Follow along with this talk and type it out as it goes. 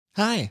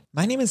Hi,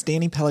 my name is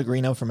Danny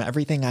Pellegrino from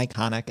Everything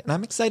Iconic, and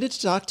I'm excited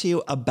to talk to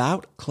you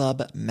about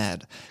Club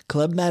Med.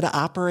 Club Med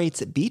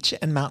operates beach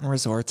and mountain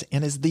resorts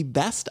and is the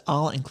best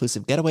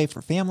all-inclusive getaway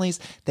for families.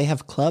 They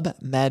have Club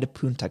Med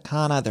Punta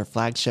Cana, their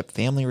flagship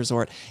family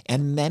resort,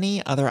 and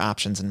many other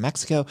options in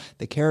Mexico,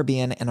 the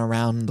Caribbean, and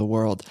around the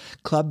world.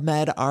 Club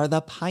Med are the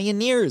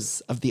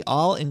pioneers of the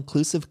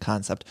all-inclusive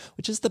concept,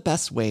 which is the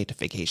best way to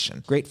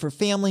vacation. Great for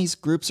families,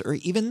 groups, or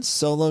even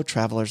solo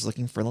travelers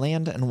looking for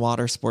land and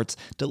water sports,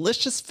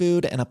 delicious food,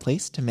 and a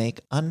place to make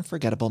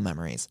unforgettable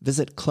memories.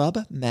 Visit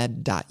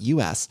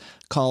clubmed.us,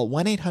 call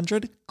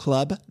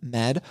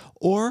 1-800-CLUB-MED,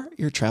 or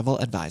your travel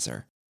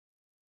advisor.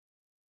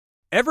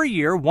 Every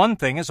year, one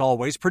thing is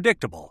always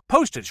predictable.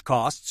 Postage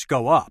costs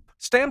go up.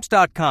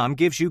 Stamps.com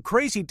gives you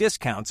crazy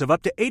discounts of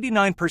up to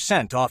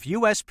 89% off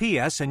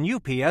USPS and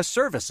UPS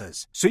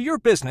services, so your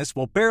business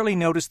will barely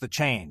notice the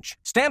change.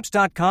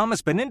 Stamps.com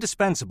has been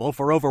indispensable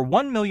for over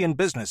 1 million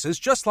businesses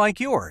just like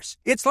yours.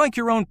 It's like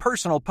your own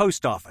personal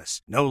post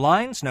office. No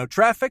lines, no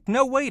traffic,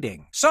 no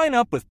waiting. Sign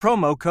up with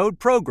promo code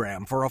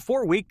PROGRAM for a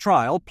 4-week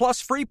trial plus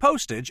free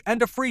postage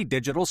and a free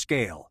digital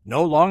scale.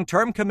 No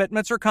long-term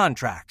commitments or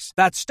contracts.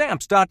 That's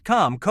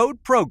Stamps.com,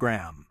 code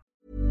PROGRAM.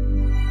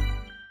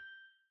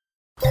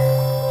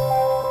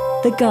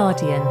 The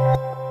Guardian.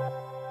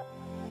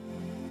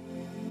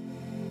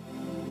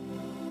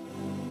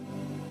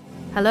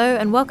 Hello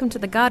and welcome to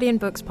the Guardian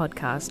Books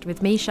podcast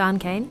with me, Sian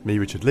Kane. Me,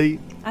 Richard Lee.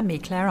 And me,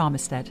 Claire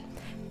Armistead.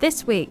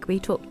 This week we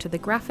talk to the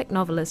graphic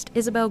novelist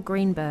Isabel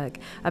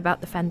Greenberg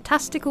about the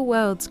fantastical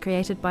worlds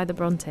created by the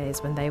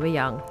Brontës when they were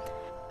young.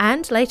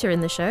 And later in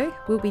the show,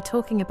 we'll be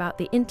talking about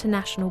the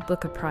International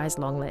Booker Prize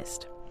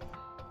longlist.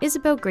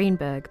 Isabel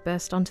Greenberg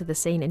burst onto the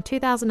scene in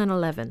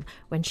 2011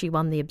 when she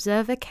won the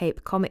Observer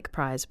Cape Comic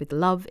Prize with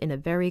Love in a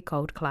Very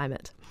Cold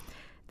Climate.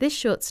 This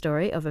short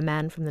story of a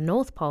man from the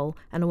North Pole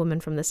and a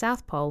woman from the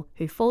South Pole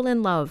who fall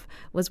in love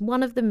was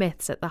one of the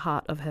myths at the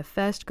heart of her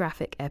first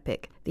graphic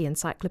epic, The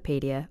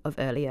Encyclopedia of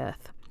Early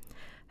Earth.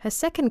 Her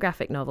second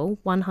graphic novel,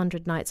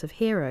 100 Nights of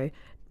Hero,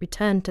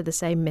 returned to the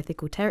same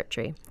mythical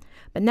territory.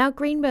 But now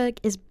Greenberg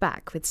is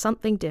back with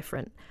something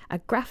different, a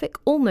graphic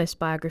almost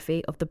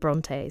biography of the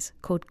Brontës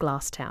called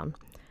Glasstown.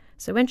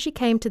 So when she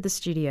came to the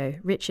studio,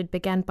 Richard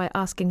began by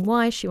asking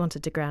why she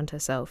wanted to ground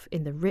herself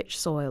in the rich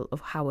soil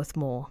of Haworth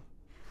Moor.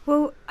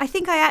 Well, I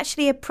think I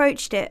actually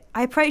approached it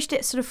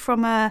sort of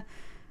from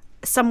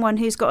someone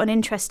who's got an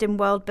interest in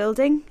world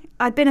building.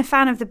 I'd been a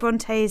fan of the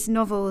Brontës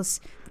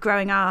novels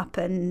growing up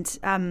and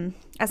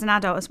as an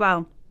adult as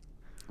well.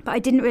 But I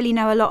didn't really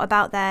know a lot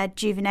about their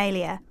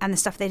juvenilia and the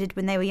stuff they did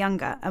when they were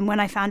younger. And when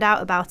I found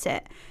out about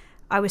it,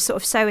 I was sort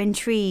of so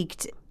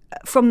intrigued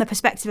from the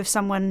perspective of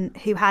someone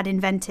who had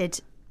invented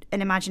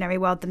an imaginary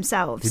world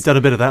themselves. You've done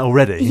a bit of that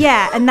already.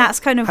 Yeah, and that's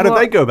kind of How did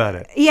they go about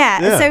it?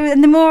 Yeah, so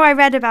and the more I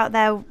read about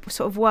their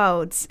sort of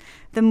worlds,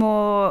 the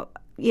more,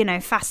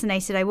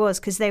 fascinated I was,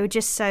 because they were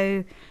just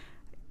so...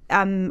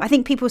 I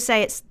think people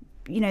say it's,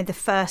 the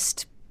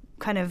first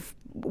kind of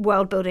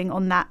world building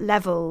on that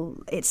level.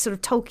 It's sort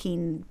of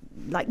Tolkien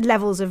like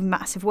levels of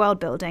massive world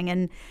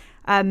building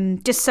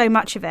and just so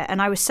much of it.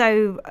 And I was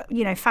so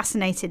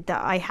fascinated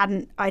that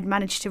I'd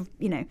managed to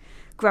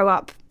grow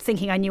up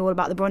thinking I knew all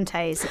about the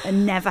Brontës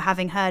and never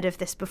having heard of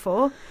this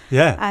before.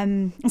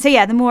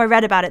 The more I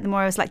read about it, the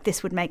more I was like,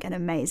 this would make an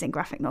amazing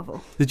graphic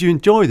novel. Did you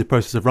enjoy the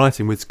process of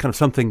writing with kind of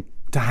something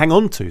to hang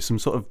on to,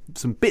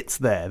 some bits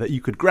there that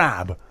you could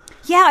grab?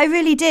 Yeah, I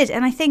really did.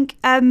 And I think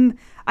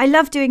I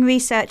love doing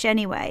research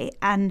anyway,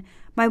 and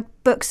my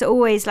books are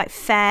always like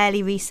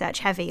fairly research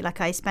heavy. Like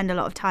I spend a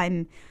lot of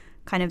time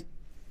kind of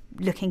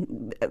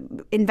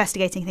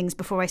investigating things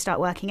before I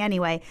start working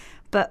anyway.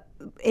 But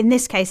in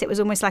this case, it was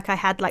almost like I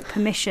had like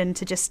permission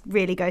to just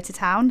really go to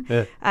town.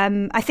 Yeah.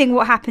 I think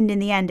what happened in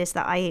the end is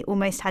that I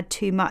almost had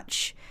too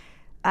much.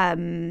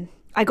 I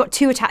got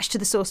too attached to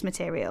the source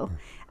material.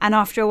 And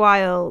after a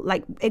while,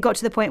 like it got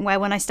to the point where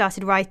when I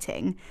started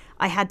writing,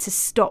 I had to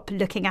stop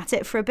looking at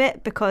it for a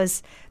bit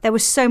because there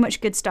was so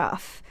much good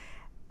stuff.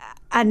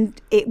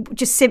 And it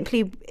just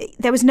simply,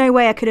 there was no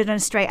way I could have done a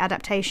straight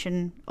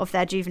adaptation of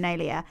their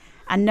juvenilia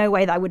and no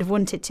way that I would have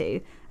wanted to.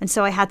 And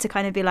so I had to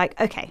kind of be like,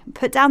 okay,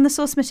 put down the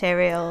source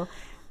material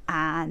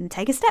and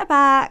take a step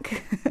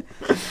back.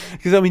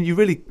 Because, you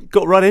really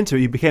got right into it.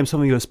 You became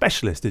something of a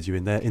specialist, did you,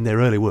 in their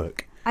early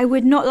work? I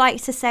would not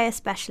like to say a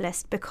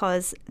specialist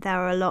because there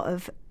are a lot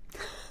of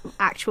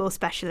actual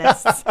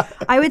specialists.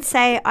 I would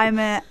say I'm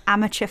an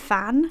amateur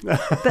fan,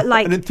 but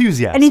like an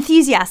enthusiast. An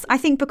enthusiast. I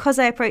think because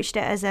I approached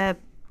it as an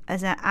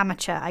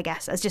amateur, I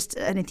guess, as just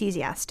an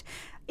enthusiast,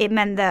 it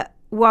meant that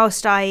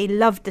whilst I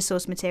loved the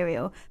source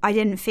material, I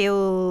didn't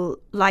feel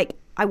like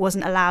I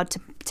wasn't allowed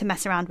to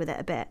mess around with it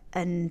a bit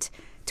and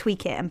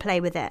tweak it and play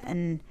with it.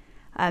 And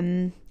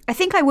I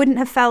think I wouldn't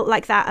have felt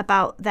like that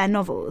about their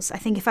novels. I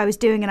think if I was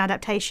doing an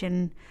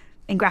adaptation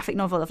in graphic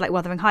novel of like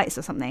Wuthering Heights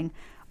or something,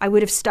 I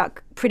would have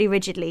stuck pretty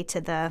rigidly to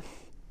the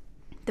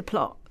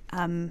plot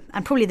and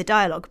probably the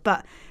dialogue.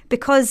 But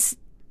because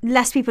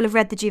less people have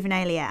read the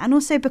juvenilia, and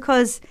also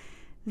because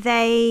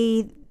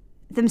they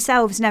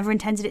themselves never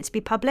intended it to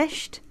be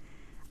published,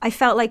 I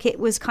felt like it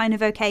was kind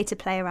of okay to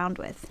play around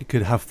with. You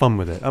could have fun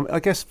with it. I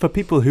guess for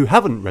people who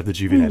haven't read the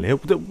Juvenilia,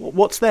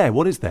 what's there?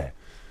 What is there?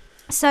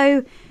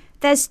 So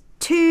there's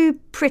 2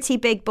 pretty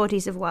big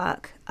bodies of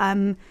work.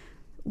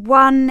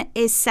 One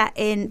is set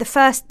in the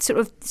first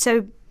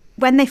so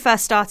when they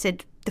first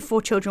started, the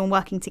 4 children were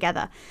working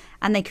together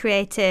and they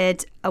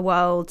created a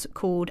world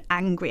called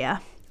Angria.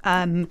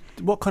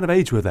 What kind of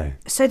age were they?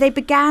 So they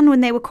began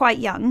when they were quite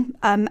young,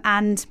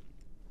 and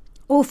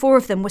all 4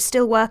 of them were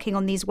still working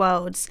on these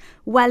worlds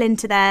well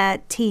into their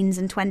teens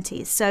and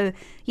 20s. So,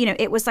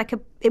 it was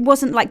it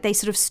wasn't like they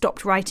sort of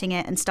stopped writing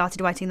it and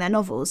started writing their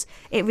novels.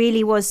 It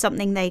really was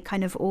something they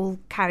kind of all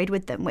carried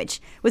with them,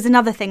 which was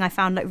another thing I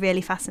found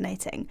really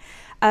fascinating.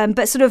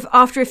 But sort of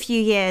after a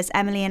few years,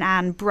 Emily and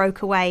Anne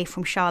broke away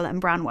from Charlotte and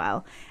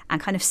Branwell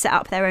and kind of set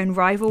up their own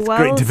rival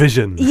world. Great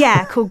division.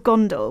 Yeah, called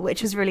Gondal,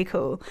 which was really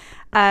cool.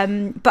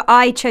 But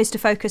I chose to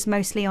focus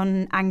mostly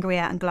on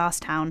Angria and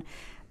Glasstown,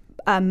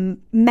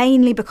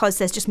 mainly because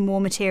there's just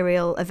more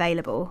material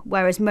available,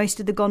 whereas most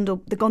of the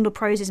Gondal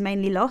prose is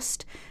mainly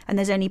lost and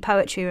there's only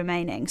poetry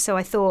remaining. So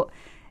I thought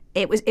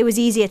it was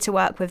easier to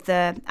work with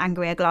the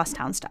Angria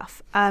Glasstown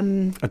stuff.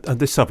 And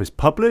this stuff is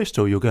published,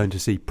 or you're going to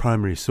see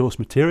primary source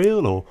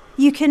material, or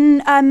you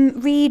can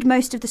read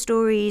most of the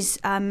stories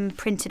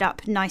printed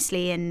up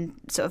nicely in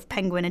sort of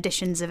Penguin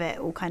editions of it,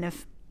 all kind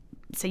of.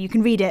 So you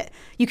can read it.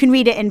 You can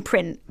read it in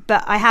print,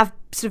 but I have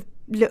sort of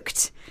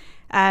looked.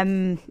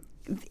 I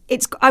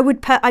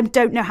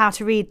don't know how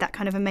to read that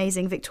kind of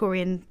amazing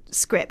Victorian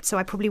script, so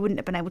I probably wouldn't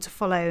have been able to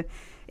follow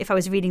if I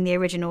was reading the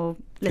original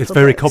little It's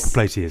very books.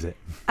 copperplatey, is it?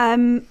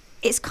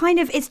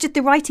 It's just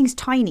the writing's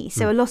tiny,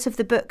 so a lot of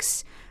the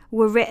books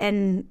were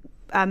written.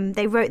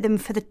 They wrote them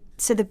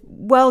so the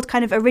world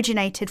kind of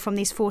originated from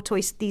these 4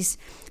 toys, this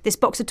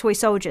box of toy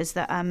soldiers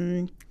that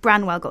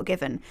Branwell got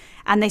given,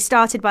 and they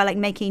started by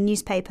making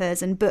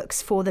newspapers and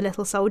books for the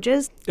little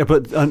soldiers. Yeah,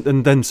 but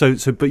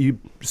but you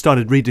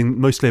started reading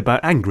mostly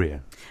about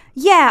Angria.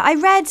 Yeah, I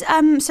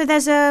read. So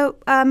there's a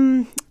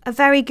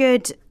very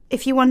good.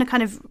 If you want to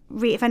kind of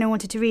read, if anyone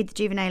wanted to read the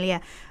Juvenilia,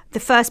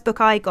 the first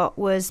book I got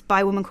was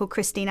by a woman called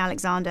Christine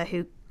Alexander,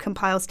 who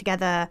compiles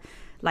together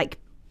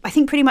I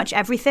think pretty much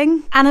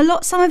everything, and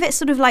some of it's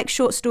sort of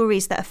short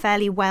stories that are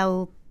fairly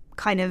well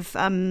kind of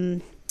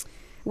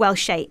well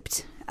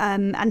shaped,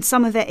 and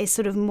some of it is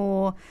sort of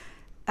more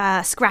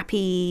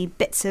scrappy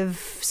bits of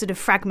sort of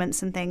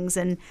fragments and things.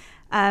 And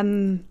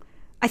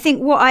I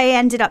think what I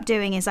ended up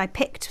doing is I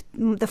picked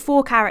the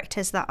 4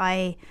 characters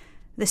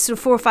the sort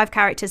of 4 or 5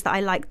 characters that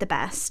I liked the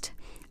best,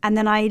 and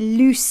then I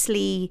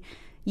loosely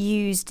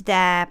used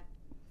their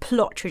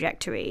plot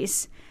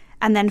trajectories,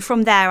 and then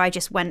from there I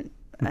just went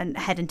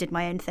ahead and did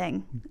my own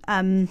thing.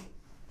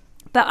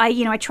 But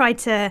I tried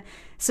to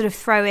sort of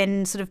throw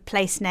in sort of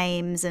place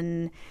names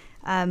and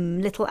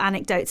little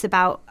anecdotes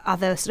about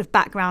other sort of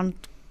background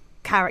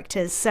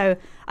characters. So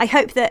I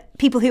hope that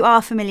people who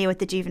are familiar with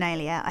the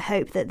Juvenilia, I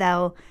hope that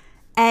they'll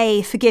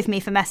A, forgive me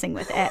for messing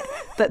with it,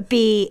 but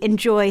B,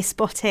 enjoy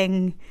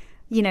spotting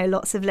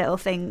lots of little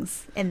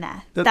things in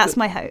there. That's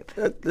my hope.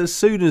 As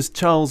soon as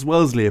Charles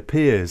Wellesley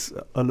appears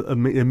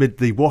amid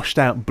the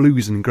washed-out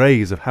blues and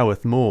greys of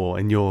Haworth Moor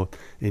in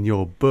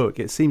your book,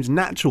 it seems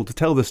natural to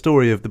tell the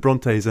story of the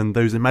Brontes and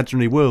those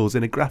imaginary worlds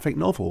in a graphic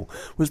novel.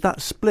 Was that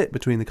split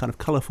between the kind of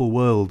colourful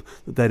world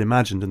that they'd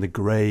imagined and the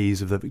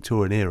greys of the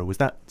Victorian era? Was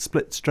that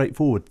split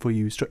straightforward for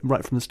you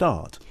right from the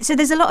start? So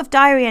there's a lot of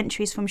diary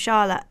entries from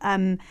Charlotte.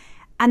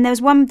 And there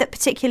was one that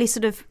particularly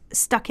sort of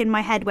stuck in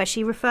my head where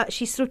she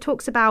sort of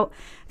talks about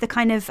the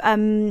kind of,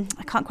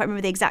 I can't quite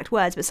remember the exact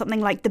words, but something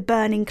like the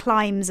burning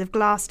climes of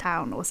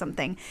Glasstown or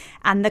something,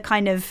 and the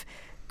kind of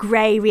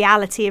grey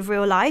reality of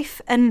real life.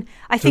 And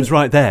I think it's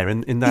right there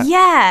in that.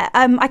 Yeah,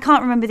 I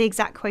can't remember the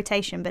exact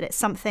quotation, but it's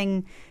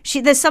something.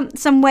 There's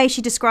some way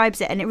she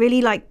describes it, and it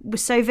really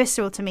was so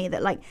visceral to me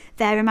that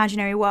their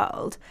imaginary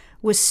world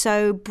was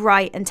so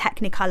bright and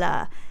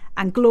technicolor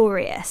and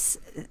glorious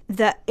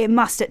that it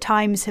must at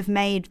times have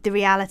made the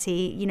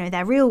reality,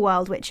 their real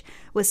world, which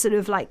was sort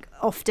of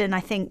often,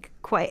 I think,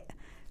 quite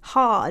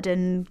hard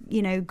and,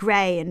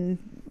 grey and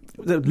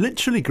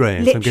literally grey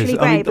in some cases.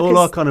 I mean, all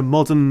our kind of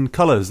modern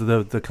colours,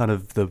 the kind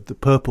of the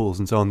purples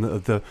and so on,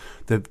 the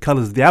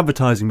colours of the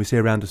advertising we see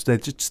around us, they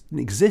just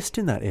didn't exist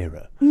in that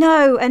era.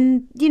 No,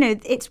 and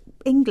it's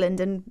England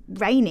and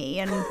rainy,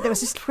 and there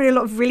was just really a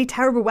lot of really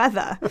terrible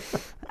weather.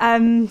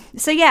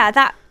 So yeah,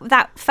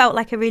 that felt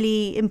like a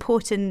really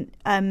important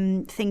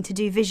thing to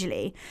do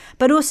visually,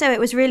 but also it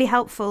was really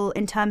helpful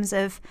in terms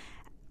of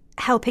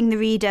helping the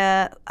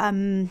reader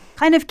kind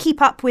of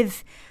keep up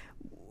with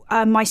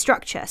my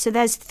structure. So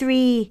there's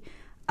 3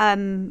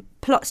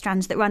 plot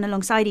strands that run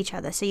alongside each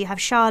other. So you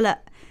have Charlotte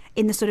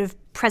in the sort of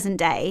present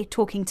day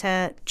talking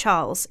to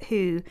Charles,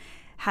 who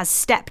has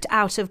stepped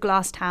out of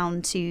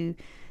Glasstown to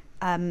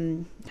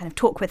kind of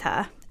talk with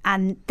her,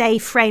 and they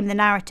frame the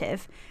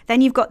narrative.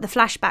 Then you've got the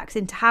flashbacks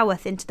into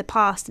Haworth, into the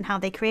past, and how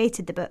they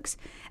created the books.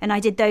 And I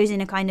did those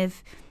in a kind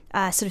of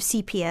sort of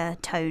sepia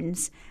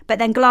tones. But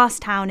then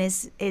Glasstown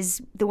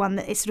is the one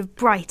that is sort of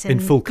bright and in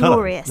full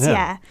glorious.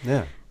 Colour.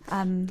 Yeah.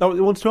 I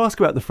wanted to ask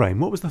about the frame.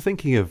 What was the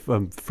thinking of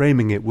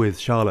framing it with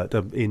Charlotte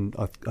in,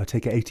 I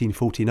take it,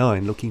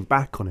 1849, looking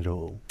back on it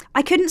all?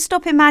 I couldn't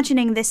stop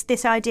imagining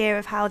this idea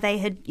of how they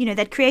had,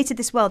 they'd created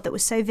this world that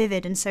was so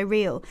vivid and so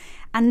real.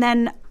 And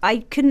then I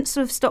couldn't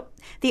sort of stop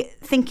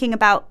thinking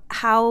about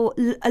how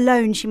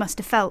alone she must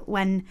have felt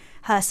when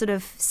her sort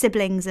of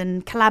siblings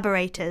and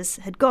collaborators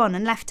had gone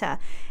and left her.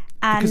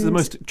 And because of the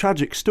most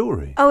tragic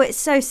story. Oh, it's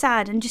so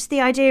sad. And just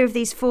the idea of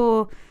these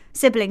 4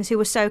 siblings who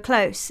were so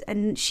close,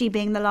 and she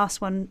being the last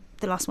one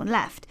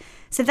left.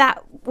 So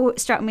that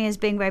struck me as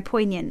being very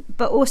poignant.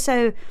 But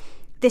also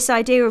this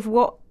idea of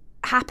what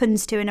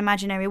happens to an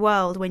imaginary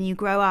world when you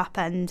grow up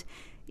and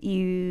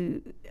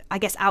you, I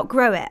guess,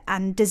 outgrow it.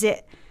 And does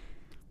it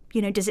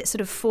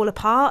sort of fall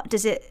apart?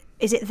 Is it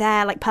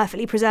there, like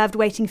perfectly preserved,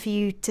 waiting for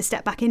you to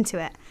step back into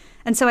it?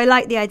 And so I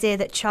like the idea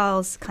that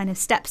Charles kind of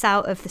steps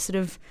out of the sort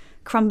of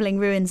crumbling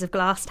ruins of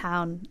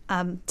Glasstown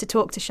to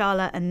talk to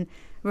Charlotte and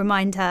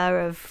remind her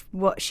of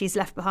what she's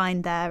left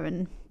behind there.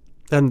 And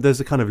there's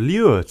a kind of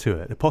lure to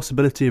it, a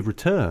possibility of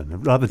return, a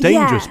rather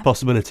dangerous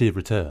possibility of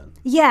return.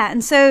 Yeah,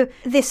 and so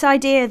this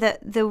idea that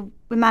the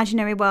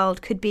imaginary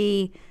world could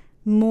be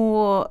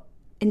more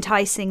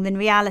enticing than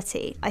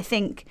reality, I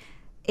think,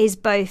 is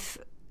both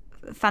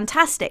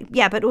fantastic,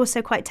 but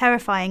also quite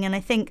terrifying. And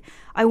I think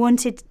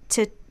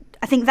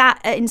that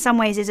in some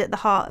ways is at the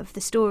heart of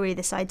the story,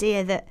 this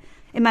idea that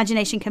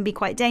imagination can be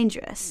quite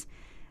dangerous.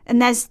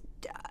 And there's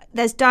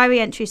diary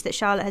entries that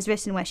Charlotte has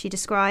written where she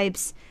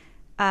describes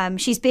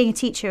she's being a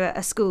teacher at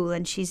a school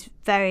and she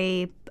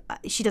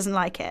doesn't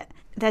like it.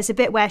 There's a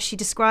bit where she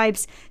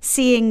describes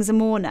seeing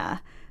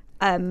Zamorna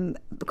kind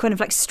of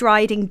like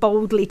striding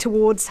boldly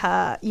towards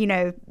her,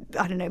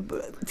 I don't know,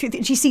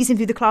 she sees him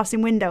through the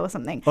classroom window or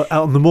something. Out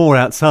on the moor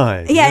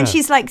outside. Yeah, and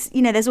she's like,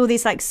 there's all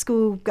these like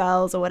school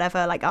girls or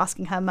whatever, like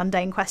asking her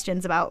mundane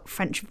questions about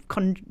French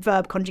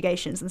verb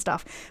conjugations and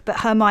stuff.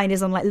 But her mind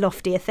is on like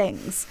loftier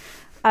things.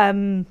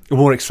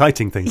 More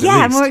exciting things, yeah,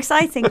 at least. More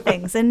exciting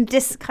things. And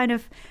just kind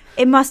of,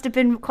 it must have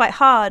been quite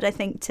hard, I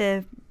think,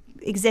 to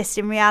exist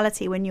in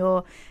reality when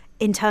your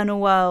internal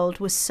world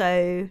was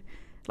so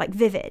like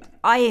vivid.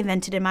 I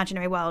invented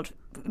imaginary world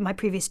in my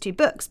previous 2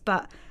 books,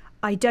 but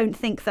I don't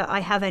think that I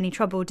have any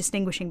trouble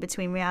distinguishing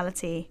between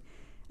reality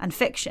and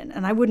fiction,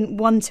 and I wouldn't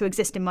want to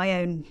exist in my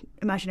own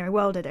imaginary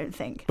world, I don't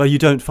think. But you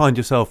don't find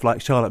yourself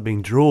like Charlotte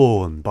being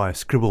drawn by a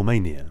scribble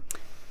mania?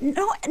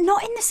 Not in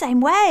the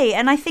same way.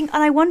 And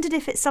I wondered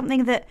if it's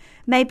something that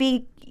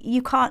maybe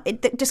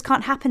that just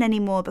can't happen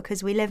anymore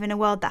because we live in a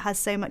world that has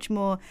so much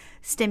more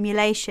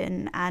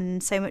stimulation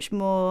and so much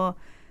more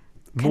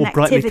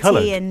brightly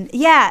coloured.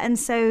 And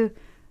so,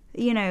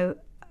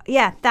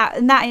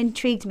 that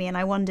intrigued me, and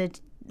I wondered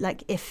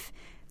like if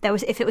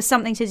it was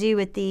something to do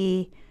with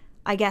the,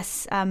 I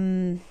guess,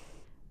 the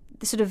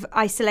sort of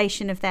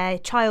isolation of their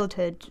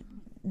childhood,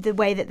 the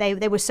way that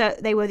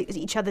they were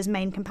each other's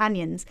main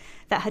companions,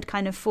 that had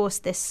kind of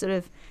forced this sort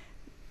of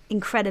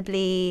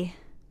incredibly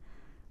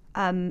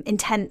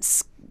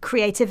intense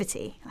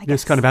creativity, I guess.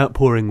 This kind of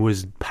outpouring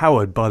was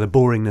powered by the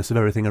boringness of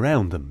everything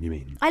around them, you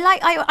mean?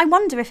 I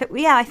wonder if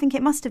I think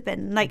it must have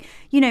been. Like,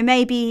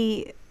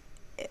 maybe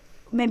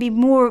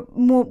more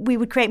we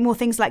would create more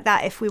things like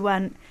that if we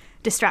weren't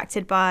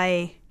distracted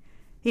by,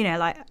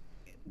 like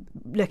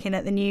looking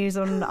at the news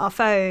on our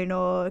phone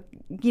or,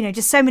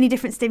 just so many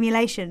different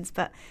stimulations.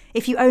 But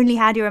if you only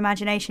had your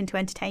imagination to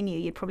entertain you,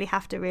 you'd probably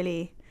have to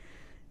really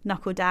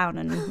knuckle down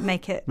and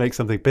make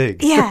something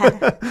big.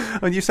 Yeah.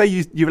 And you say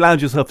you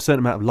allowed yourself a certain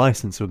amount of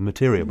license with the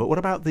material, but what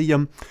about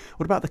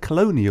the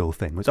colonial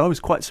thing? Which I was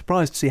quite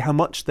surprised to see how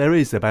much there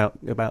is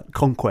about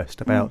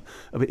conquest, about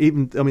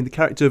even the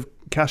character of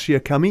Cassia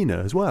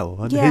Camina as well,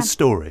 and his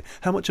story.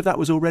 How much of that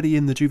was already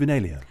in the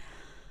Juvenilia?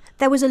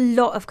 There was a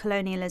lot of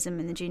colonialism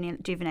in the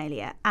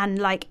Juvenilia, and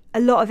like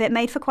a lot of it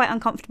made for quite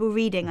uncomfortable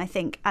reading, I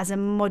think, as a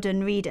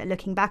modern reader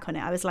looking back on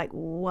it. I was like,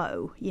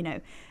 whoa,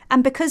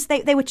 And because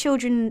they were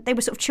children, they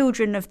were sort of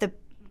children of the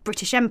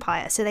British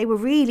Empire, so they were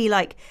really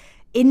like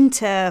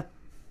into,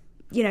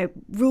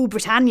 rule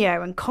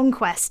Britannia and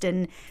conquest,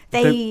 and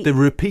they're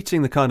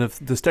repeating the kind of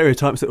the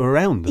stereotypes that were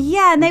around them.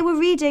 Yeah, and they were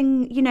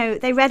reading,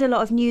 they read a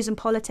lot of news and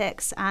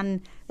politics,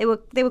 and they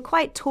were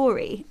quite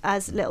Tory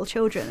as little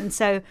children, and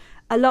so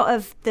a lot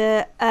of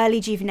the early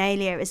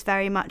Juvenilia is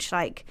very much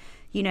like,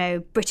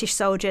 British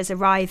soldiers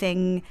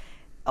arriving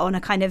on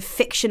a kind of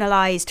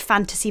fictionalized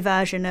fantasy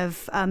version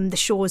of the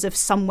shores of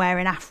somewhere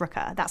in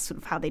Africa. That's sort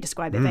of how they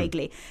describe it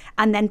vaguely.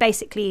 And then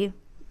basically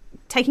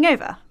taking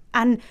over.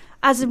 And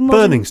as a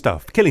burning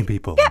stuff, killing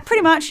people. Yeah,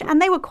 pretty much.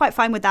 And they were quite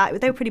fine with that.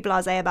 They were pretty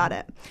blasé about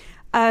it.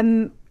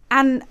 And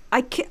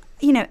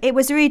it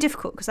was really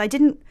difficult because I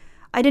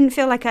didn't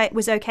feel like it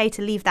was okay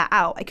to leave that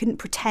out. I couldn't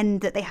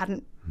pretend that they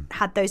hadn't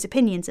had those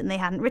opinions and they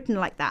hadn't written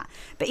like that.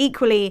 But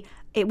equally,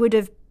 it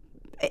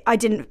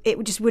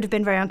just would have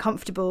been very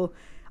uncomfortable.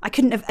 I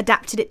couldn't have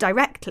adapted it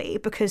directly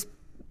because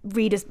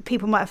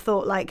people might have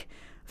thought like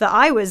that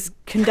I was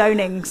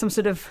condoning some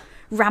sort of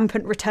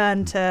rampant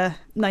return to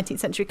 19th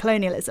century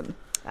colonialism,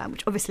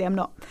 which obviously I'm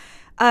not.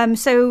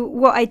 So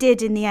what I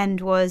did in the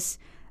end was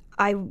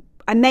I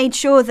I made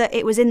sure that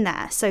it was in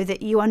there so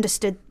that you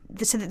understood,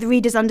 so that the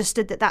readers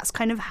understood that that's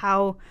kind of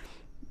how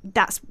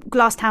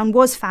Glasstown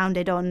was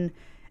founded on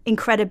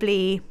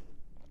incredibly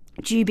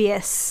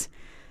dubious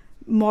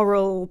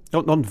moral,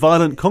 on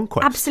violent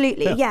conquest.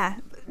 Absolutely, yeah.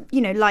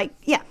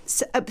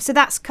 So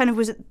that's kind of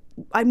was.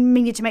 I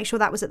needed to make sure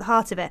that was at the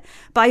heart of it,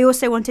 but I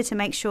also wanted to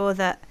make sure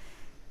that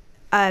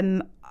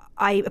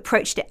I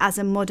approached it as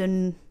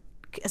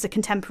a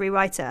contemporary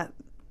writer.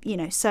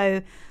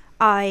 So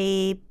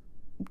I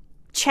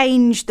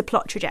changed the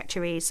plot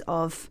trajectories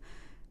of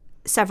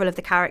several of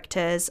the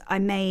characters. I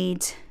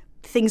made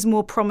things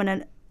more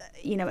prominent,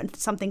 and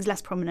some things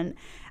less prominent.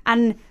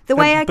 And the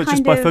way but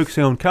just by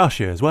focusing on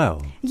Kasia as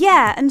well.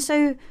 Yeah, and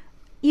so,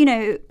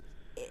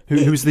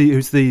 who's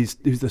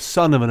the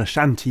son of an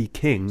Ashanti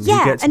king. Yeah,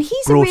 who gets and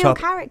he's a real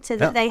character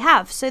that they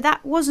have. So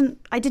that wasn't,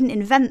 I didn't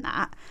invent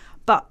that,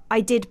 but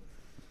I did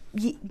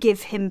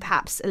give him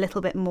perhaps a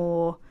little bit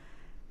more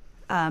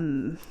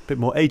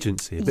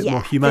agency, a bit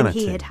more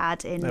humanity than he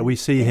had in. We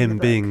see him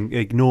being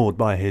ignored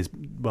by his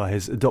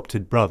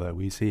adopted brother.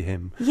 We see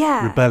him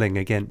rebelling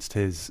against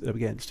his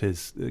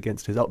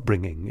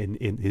upbringing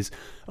in his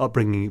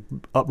upbringing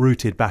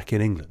uprooted back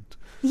in England.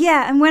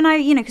 Yeah, and when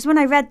because when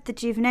I read the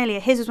Juvenilia,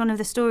 his was one of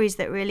the stories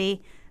that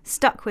really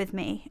stuck with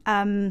me.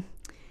 So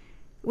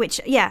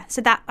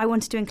that I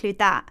wanted to include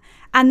that,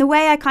 and the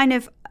way I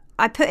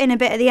put in a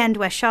bit at the end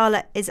where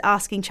Charlotte is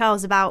asking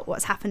Charles about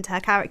what's happened to her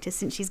character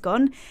since she's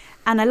gone.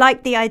 And I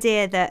liked the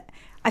idea that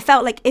I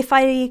felt like if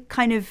I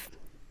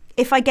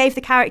gave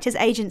the characters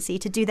agency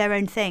to do their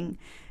own thing,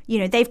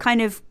 they've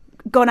kind of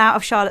gone out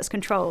of Charlotte's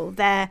control.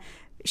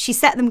 She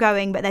set them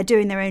going, but they're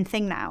doing their own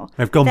thing now.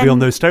 They've gone beyond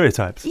those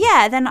stereotypes.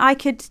 Yeah, then I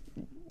could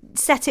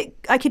set it.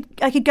 I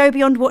could go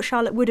beyond what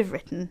Charlotte would have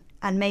written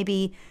and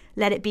maybe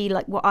let it be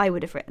like what I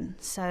would have written.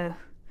 So,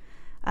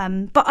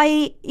 but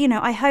I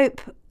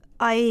hope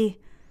I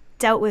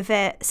dealt with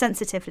it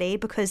sensitively,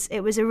 because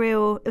it was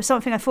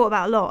something I thought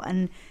about a lot,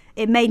 and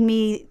it made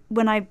me,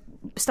 when I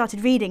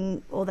started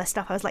reading all their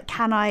stuff, I was like,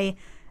 can I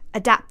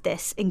adapt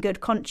this in good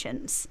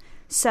conscience?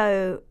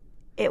 So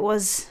it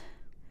was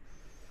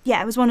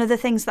one of the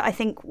things that I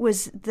think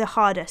was the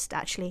hardest,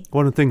 actually.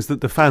 One of the things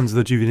that the fans of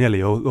the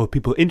Juvenilia or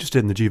people interested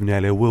in the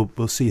Juvenilia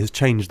will see has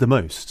changed the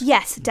most.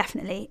 Yes,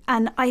 definitely.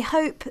 And I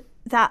hope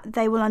that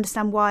they will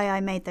understand why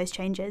I made those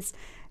changes.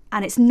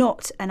 And it's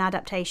not an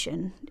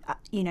adaptation,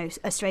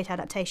 a straight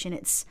adaptation.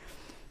 It's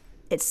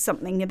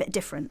something a bit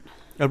different.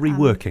 A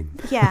reworking.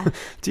 Yeah.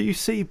 Do you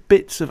see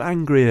bits of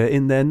Angria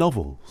in their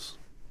novels?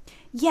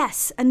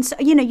 Yes, and so,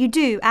 you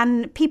do.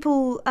 And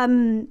people, I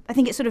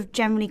think it's sort of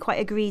generally quite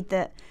agreed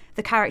that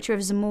the character of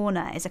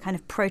Zamorna is a kind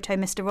of proto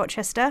Mr.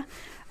 Rochester.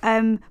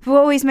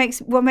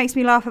 What makes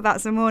me laugh about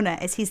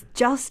Zamorna is he's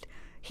just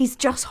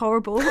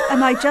horrible,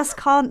 and I just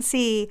can't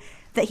see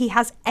that he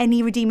has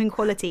any redeeming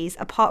qualities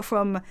apart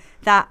from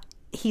that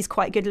he's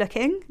quite good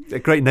looking. A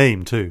great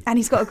name too. And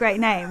he's got a great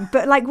name.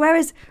 But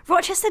whereas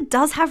Rochester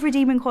does have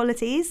redeeming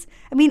qualities.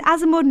 I mean,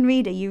 as a modern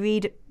reader, you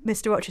read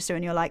Mr. Rochester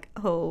and you're like,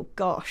 oh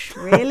gosh,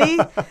 really?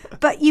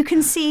 But you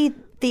can see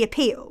the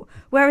appeal.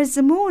 Whereas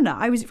Zamorna,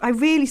 I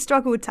really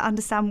struggled to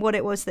understand what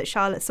it was that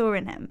Charlotte saw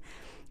in him.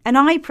 And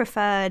I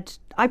preferred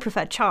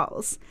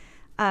Charles,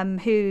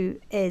 who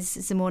is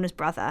Zamorna's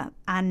brother.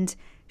 And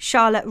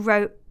Charlotte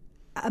wrote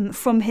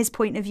from his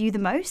point of view the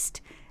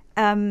most.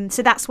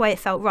 So that's why it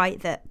felt right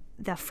that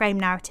the frame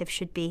narrative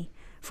should be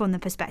from the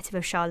perspective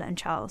of Charlotte and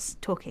Charles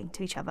talking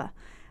to each other,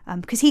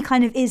 because he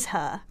kind of is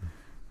her.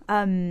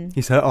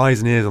 He's her eyes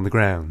and ears on the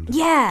ground.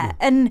 Yeah,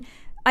 and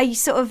I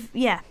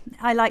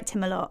I liked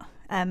him a lot.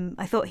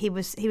 I thought he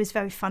was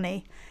very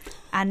funny,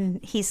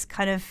 and he's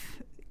kind of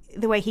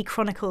the way he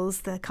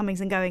chronicles the comings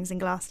and goings in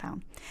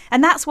Glasstown,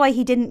 and that's why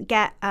he didn't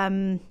get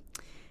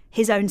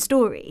his own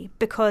story,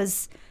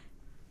 because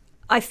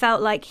I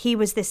felt like he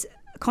was this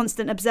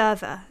constant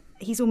observer.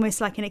 He's almost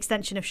like an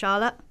extension of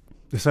Charlotte.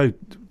 So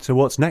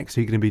what's next?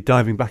 Are you going to be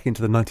diving back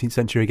into the 19th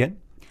century again?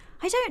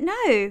 I don't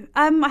know.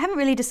 I haven't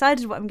really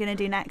decided what I'm going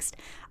to do next.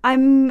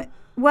 I'm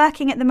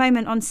working at the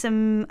moment on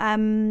some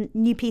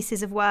new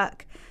pieces of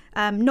work,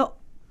 not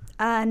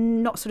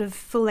sort of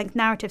full-length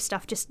narrative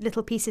stuff, just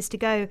little pieces to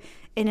go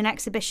in an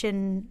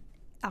exhibition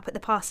up at the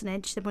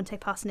parsonage, the Brontë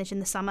parsonage, in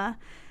the summer.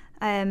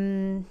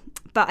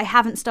 But I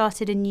haven't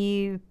started a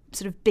new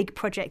sort of big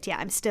project yet.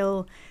 I'm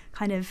still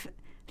kind of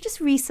just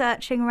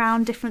researching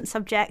around different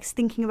subjects,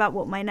 thinking about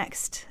what my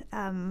next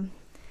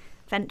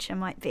venture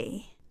might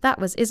be. That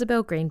was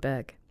Isabel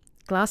Greenberg.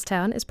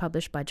 Glasstown is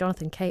published by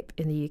Jonathan Cape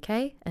in the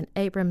UK and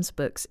Abrams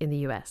Books in the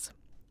US.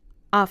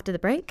 After the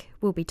break,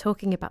 we'll be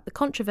talking about the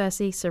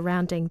controversy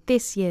surrounding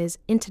this year's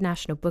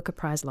International Booker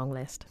Prize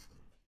longlist.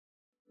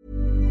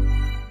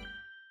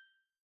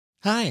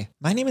 Hi,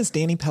 my name is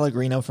Danny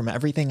Pellegrino from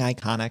Everything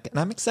Iconic, and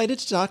I'm excited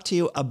to talk to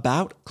you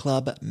about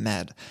Club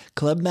Med.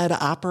 Club Med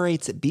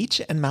operates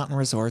beach and mountain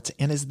resorts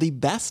and is the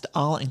best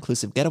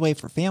all-inclusive getaway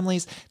for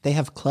families. They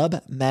have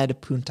Club Med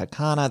Punta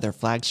Cana, their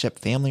flagship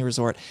family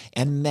resort,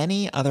 and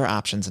many other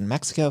options in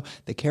Mexico,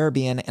 the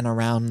Caribbean, and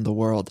around the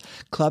world.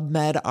 Club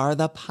Med are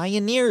the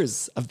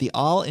pioneers of the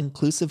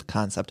all-inclusive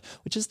concept,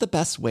 which is the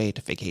best way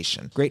to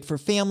vacation. Great for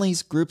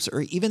families, groups,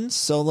 or even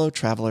solo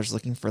travelers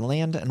looking for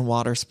land and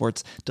water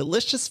sports,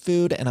 delicious food,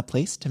 and a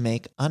place to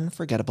make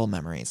unforgettable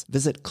memories.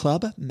 Visit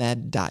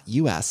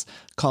clubmed.us,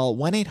 call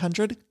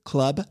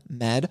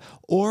 1-800-CLUB-MED,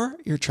 or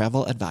your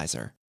travel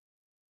advisor.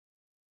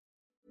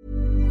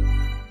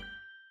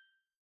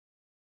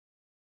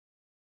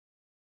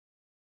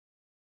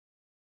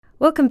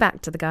 Welcome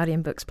back to the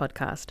Guardian Books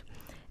podcast.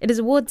 It is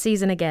award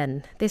season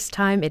again. This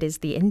time it is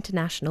the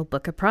International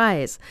Booker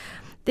Prize.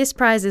 This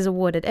prize is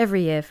awarded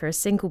every year for a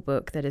single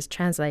book that is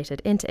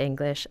translated into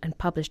English and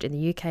published in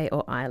the UK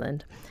or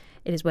Ireland.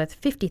 It is worth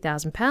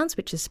 £50,000,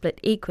 which is split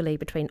equally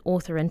between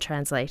author and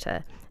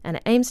translator, and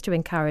it aims to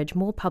encourage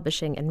more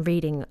publishing and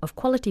reading of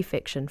quality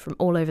fiction from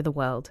all over the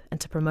world and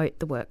to promote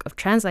the work of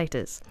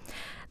translators.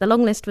 The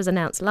long list was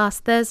announced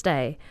last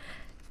Thursday.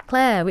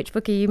 Claire, which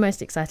book are you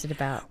most excited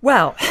about?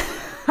 Well,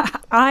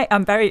 I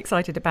am very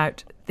excited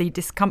about The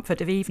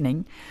Discomfort of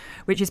Evening,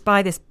 which is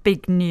by this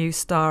big new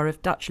star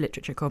of Dutch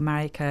literature called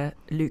Marieke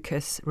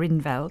Lucas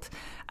Rinveld,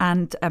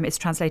 and it's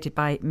translated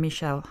by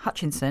Michelle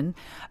Hutchinson.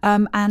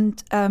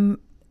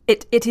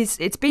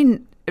 It's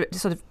been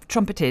sort of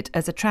trumpeted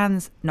as a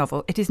trans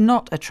novel. It is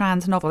not a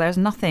trans novel. There's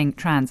nothing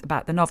trans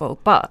about the novel,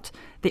 but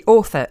the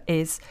author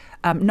is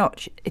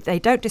not. They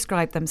don't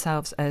describe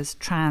themselves as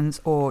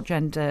trans or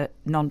gender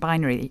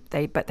non-binary.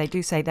 But they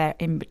do say they're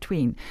in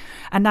between.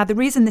 And now the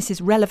reason this is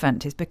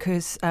relevant is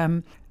because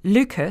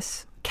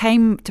Lucas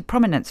came to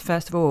prominence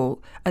first of all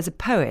as a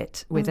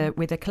poet with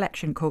a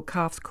collection called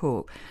Calf's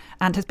Call,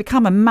 and has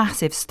become a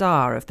massive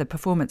star of the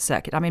performance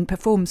circuit. I mean,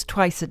 performs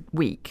twice a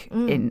week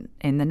in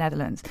the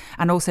Netherlands,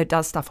 and also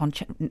does stuff on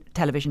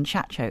television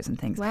chat shows and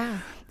things. Wow!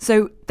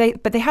 So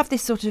they have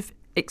this sort of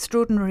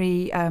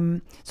extraordinary,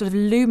 sort of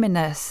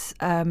luminous,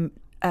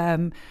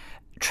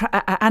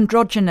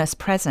 androgynous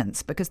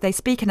presence, because they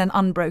speak in an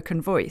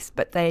unbroken voice,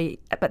 but they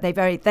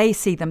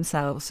see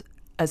themselves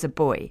as a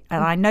boy.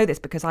 And I know this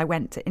because I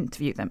went to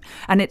interview them.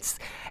 And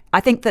I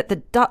think that the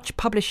Dutch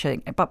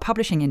publishing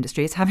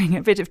industry is having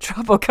a bit of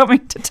trouble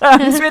coming to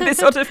terms with this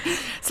sort of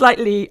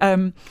slightly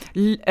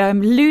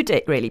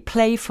ludic, really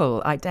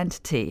playful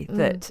identity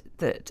that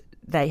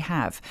they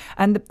have.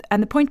 And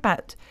the point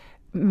about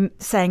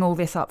saying all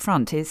this up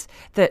front is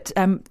that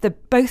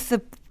both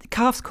the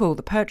Calf's Call,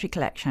 the poetry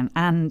collection,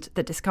 and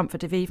The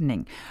Discomfort of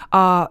Evening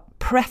are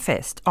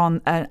prefaced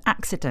on an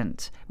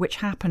accident which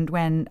happened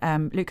when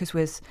Lucas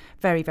was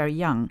very, very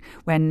young,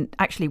 when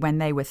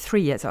they were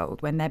 3 years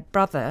old, when their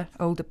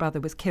older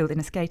brother was killed in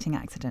a skating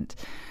accident.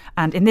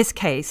 And in this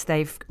case,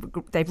 they've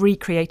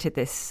recreated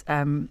this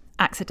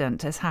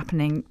accident as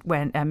happening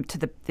when to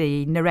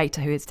the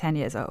narrator, who is 10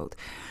 years old.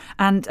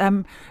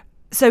 And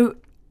so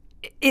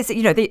it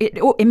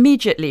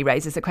immediately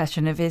raises the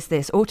question of, is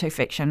this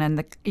autofiction? And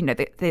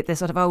the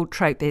sort of old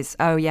trope is,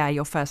 oh yeah,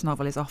 your first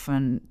novel is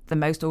often the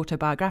most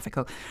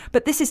autobiographical.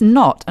 But this is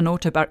not an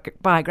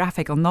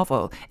autobiographical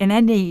novel in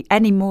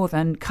any more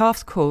than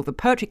Calf's Call, the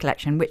poetry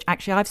collection, which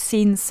actually I've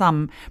seen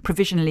some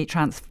provisionally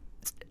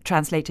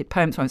translated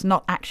poems from. It's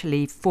not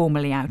actually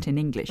formally out in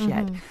English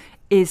yet.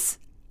 Is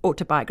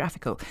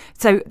autobiographical.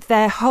 So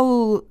the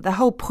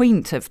whole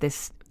point of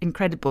this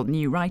incredible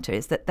new writer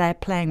is that they're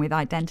playing with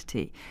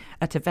identity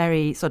at a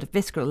very sort of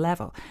visceral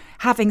level.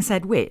 Having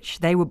said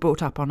which, they were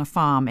brought up on a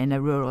farm in a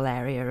rural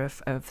area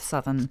of the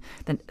south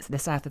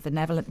of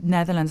the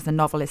Netherlands. The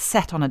novel is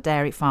set on a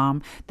dairy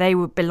farm. They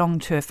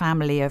belonged to a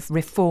family of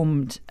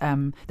Reformed,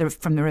 from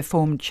the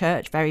Reformed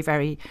Church, very,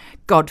 very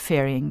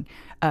God-fearing.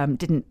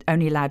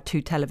 Only allowed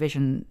 2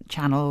 television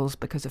channels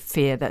because of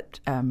fear that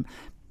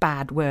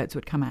bad words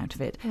would come out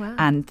of it. Wow.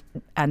 And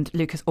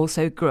Lucas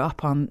also grew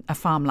up on a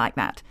farm like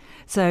that.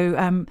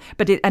 So,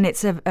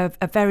 it's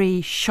a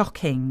very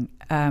shocking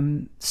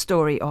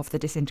story of the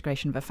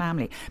disintegration of a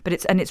family. But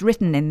it's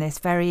written in this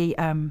very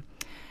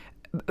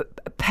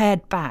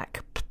pared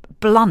back,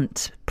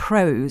 blunt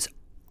prose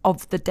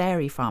of the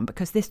dairy farm,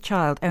 because this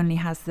child only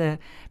has the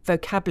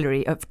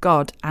vocabulary of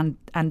God and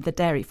the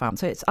dairy farm.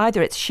 So it's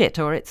either it's shit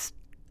or it's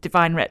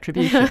divine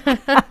retribution.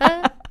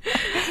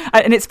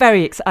 And it's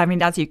very,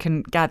 as you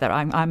can gather,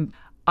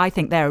 I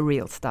think they're a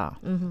real star.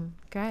 Mm-hmm.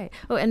 Great.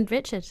 Oh, and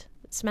Richard,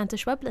 Samantha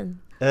Schweblin.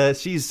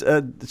 She's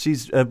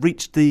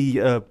reached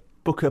the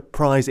Booker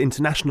Prize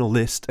International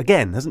list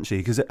again, hasn't she?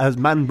 Because as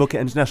Man Booker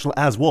International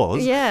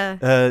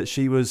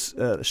she was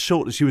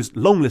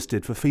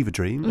longlisted for Fever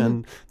Dream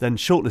and then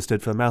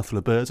shortlisted for Mouthful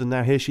of Birds, and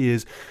now here she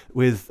is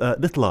with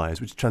Little Eyes,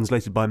 which is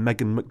translated by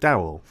Megan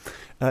McDowell.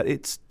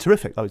 It's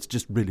terrific. Oh, it's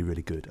just really,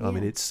 really good. Yeah. I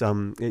mean, it's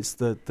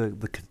the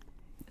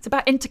It's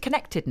about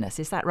interconnectedness,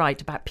 is that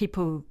right? About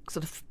people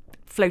sort of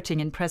floating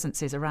in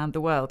presences around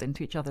the world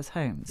into each other's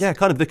homes. Yeah,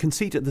 kind of the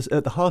conceit at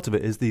the heart of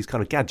it is these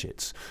kind of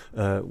gadgets,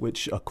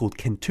 which are called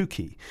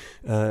kentuki,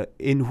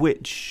 in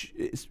which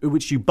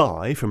you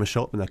buy from a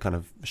shop, and they're kind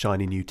of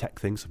shiny new tech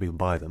things, so people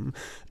buy them,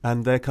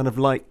 and they're kind of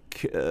like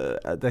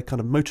they're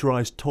kind of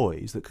motorized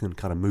toys that can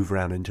kind of move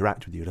around and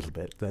interact with you a little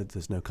bit.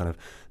 There's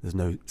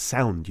no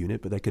sound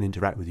unit, but they can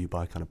interact with you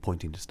by kind of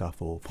pointing to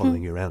stuff or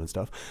following you around and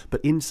stuff. But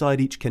inside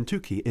each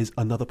kentuki is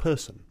another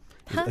person.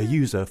 A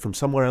user from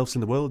somewhere else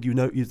in the world.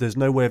 There's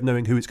no way of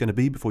knowing who it's going to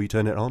be before you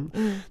turn it on.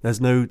 There's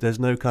no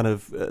kind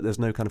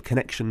of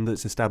connection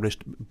that's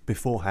established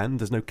beforehand.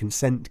 There's no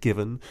consent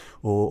given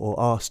or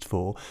asked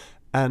for.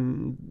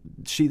 And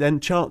she then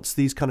charts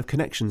these kind of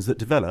connections that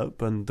develop,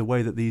 and the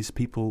way that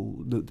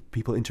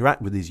people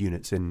interact with these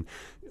units in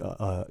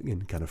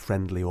kind of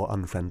friendly or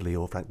unfriendly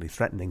or frankly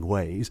threatening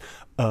ways,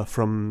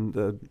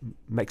 from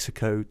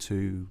Mexico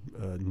to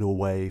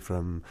Norway,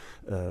 from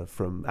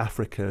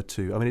Africa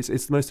to. I mean, it's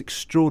the most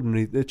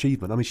extraordinary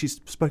achievement. I mean, she's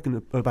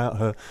spoken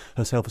about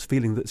herself as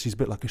feeling that she's a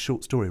bit like a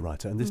short story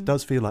writer, and this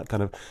does feel like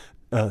kind of.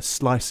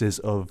 Slices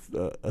of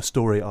a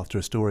story after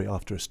a story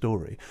after a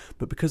story,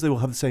 but because they all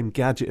have the same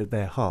gadget at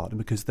their heart, and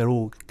because they're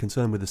all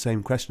concerned with the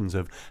same questions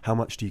of how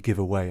much do you give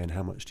away and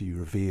how much do you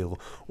reveal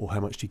or how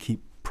much do you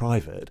keep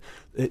private,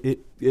 it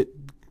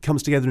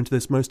comes together into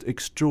this most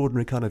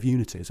extraordinary kind of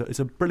unity. So it's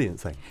a brilliant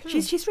thing.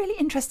 She's really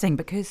interesting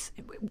because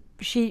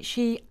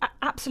she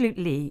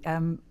absolutely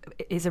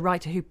is a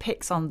writer who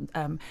picks on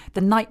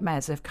the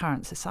nightmares of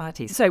current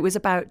society. So it was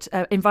about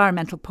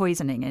environmental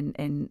poisoning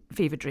in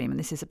Fever Dream, and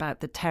this is about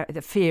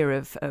the fear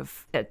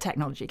of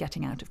technology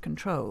getting out of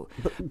control.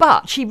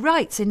 But she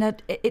writes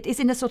it is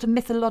in a sort of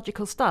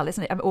mythological style,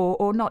 isn't it?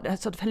 Or not a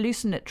sort of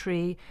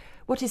hallucinatory.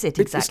 What is it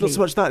exactly? It's not so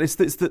much that.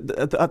 It's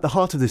at the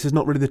heart of this is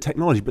not really the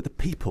technology, but the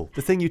people.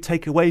 The thing you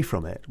take away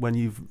from it when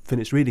you've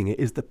finished reading it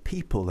is the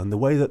people and the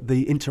way that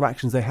the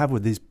interactions they have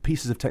with these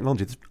pieces of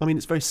technology. I mean,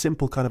 it's a very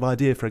simple kind of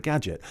idea for a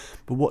gadget,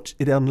 but what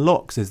it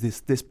unlocks is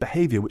this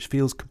behaviour which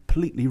feels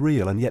completely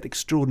real and yet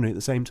extraordinary at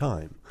the same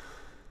time.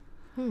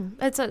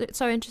 It's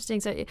so interesting.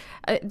 So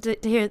to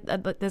hear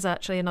there's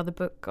actually another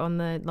book on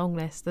the long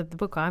list. The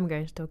book I'm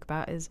going to talk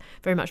about is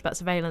very much about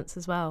surveillance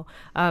as well.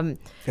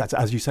 It's,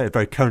 as you say, a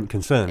very current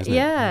concern, isn't it?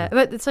 Yeah,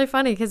 but it's so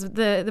funny because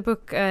the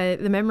book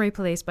The Memory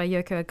Police by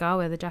Yoko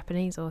Ogawa, the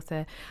Japanese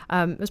author,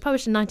 was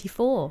published in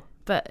 1994.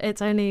 But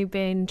it's only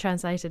been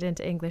translated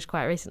into English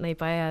quite recently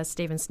by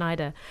Stephen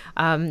Snyder,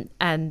 and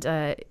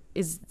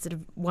is sort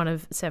of one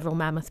of several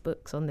mammoth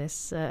books on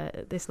this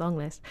long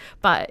list.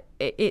 But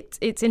it's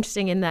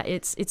interesting in that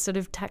it's sort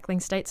of tackling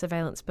state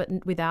surveillance, but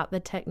without the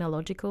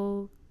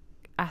technological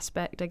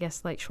aspect, I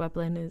guess, like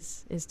Schweblin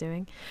is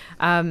doing.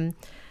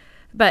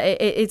 But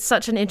it's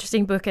such an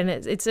interesting book, and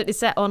it's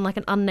set on like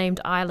an unnamed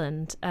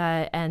island,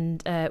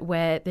 and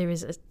where there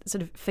is a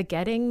sort of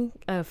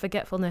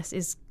forgetfulness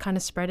is kind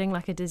of spreading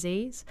like a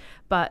disease.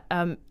 But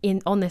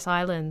on this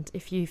island,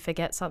 if you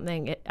forget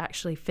something, it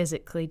actually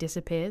physically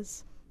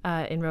disappears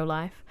in real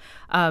life,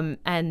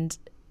 and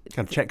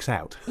kind of checks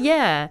out.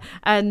 Yeah,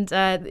 and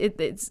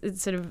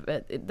it's sort of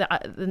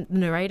the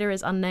narrator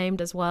is unnamed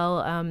as well,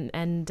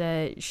 and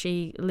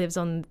she lives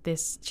on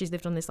this. She's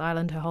lived on this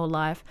island her whole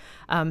life.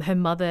 Her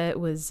mother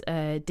was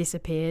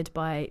disappeared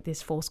by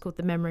this force called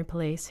the Memory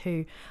Police,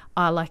 who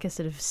are like a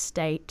sort of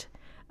state,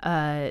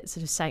 sort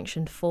of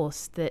sanctioned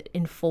force that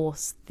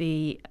enforce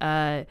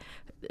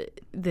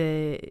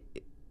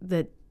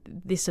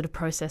this sort of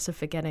process of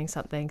forgetting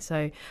something.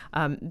 So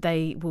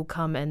they will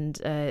come and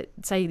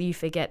say you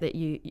forget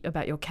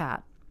about your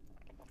cat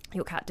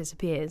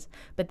disappears,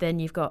 but then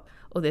you've got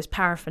all this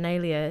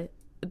paraphernalia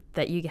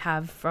that you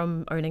have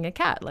from owning a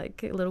cat,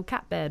 like a little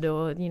cat bed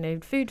or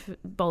food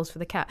bowls for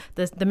the cat.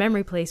 The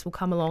Memory Police will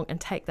come along and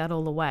take that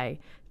all away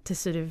to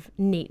sort of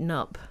neaten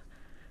up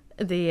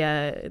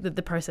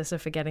the process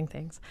of forgetting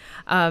things.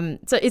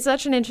 So it's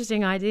such an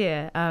interesting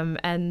idea,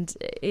 and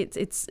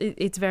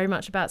it's very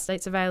much about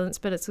state surveillance,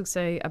 but it's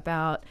also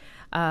about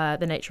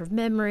the nature of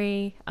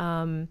memory,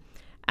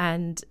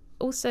 and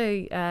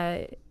also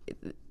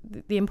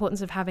the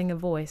importance of having a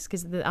voice,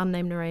 because the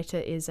unnamed narrator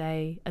is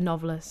a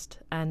novelist,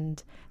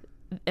 and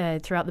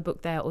throughout the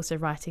book they are also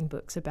writing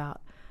books about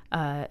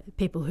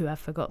people who have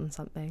forgotten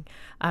something,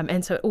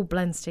 and so it all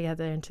blends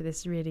together into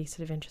this really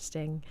sort of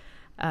interesting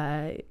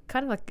kind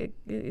of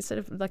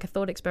like a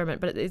thought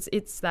experiment. But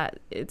it's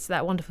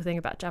that wonderful thing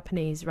about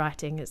Japanese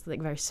writing. It's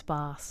like very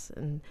sparse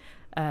and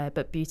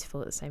but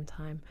beautiful at the same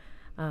time.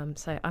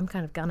 So I'm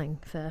kind of gunning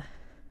for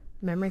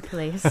Memory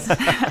Police.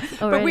 But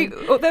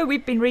although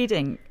we've been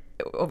reading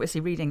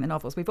the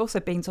novels, we've also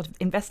been sort of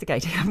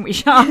investigating, haven't we,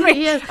 Sian?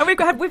 Yes.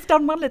 And we've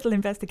done one little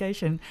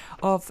investigation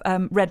of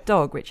Red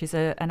Dog, which is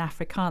an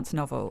Afrikaans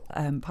novel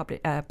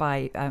published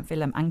by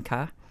Willem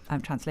Anker,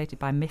 translated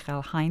by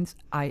Michael Heinz.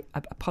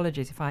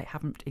 Apologies if I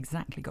haven't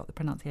exactly got the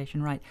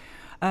pronunciation right.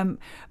 And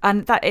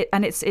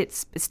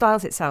it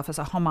styles itself as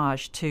a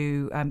homage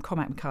to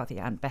Cormac McCarthy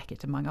and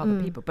Beckett, among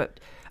other people, but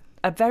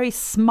a very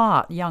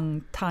smart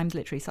young Times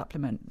Literary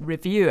Supplement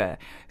reviewer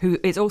who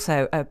is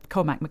also a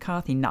Cormac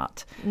McCarthy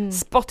nut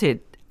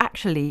spotted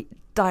actually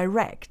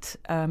direct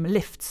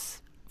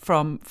lifts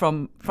from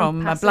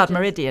passages. Blood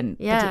Meridian,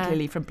 Yeah.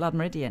 particularly from Blood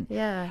Meridian.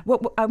 Yeah.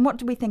 What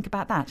do we think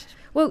about that?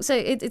 Well, so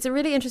it's a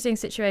really interesting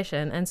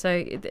situation. And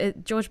so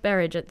George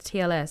Berridge at the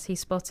TLS, he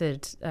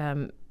spotted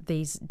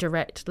these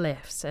direct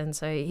lifts. And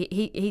so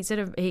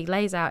he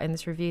lays out in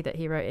this review that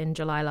he wrote in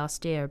July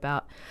last year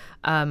about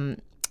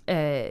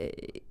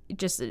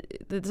just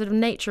the sort of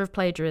nature of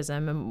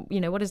plagiarism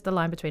and, what is the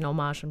line between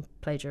homage and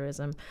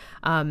plagiarism.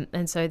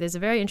 And so there's a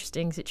very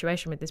interesting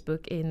situation with this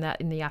book in that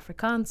in the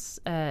Afrikaans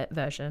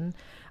version,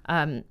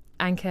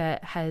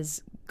 Anke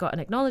has got an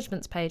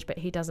acknowledgements page, but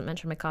he doesn't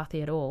mention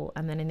McCarthy at all.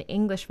 And then in the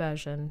English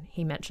version,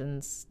 he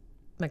mentions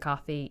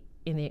McCarthy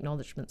in the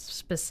acknowledgements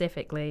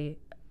specifically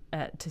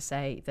to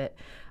say that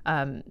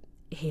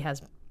he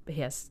has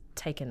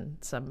taken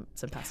some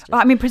passages.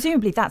 Well, I mean,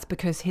 presumably that's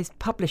because his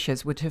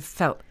publishers would have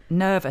felt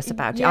nervous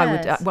about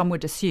Yes. it. One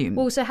would assume.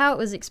 Well, so how it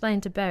was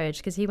explained to Berridge,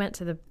 because he went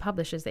to the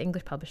publishers, the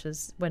English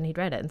publishers, when he'd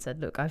read it and said,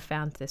 "Look, I've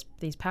found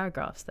these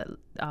paragraphs that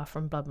are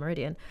from Blood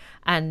Meridian,"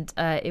 and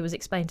it was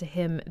explained to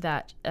him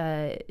that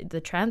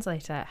the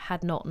translator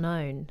had not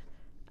known.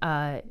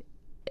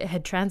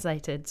 Had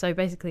translated. So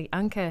basically,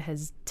 Anke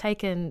has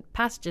taken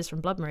passages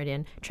from Blood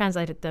Meridian,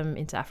 translated them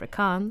into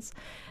Afrikaans.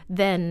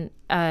 Then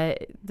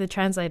the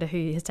translator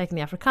who has taken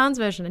the Afrikaans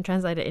version and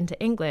translated it into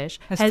English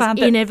has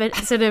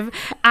sort of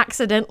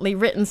accidentally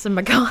written some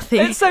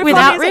McCarthy so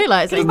without funny,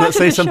 realising. Doesn't that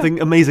say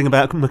something amazing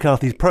about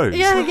McCarthy's prose?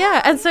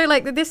 Yeah. And so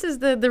this is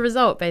the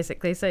result,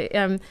 basically.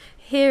 So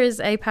here is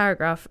a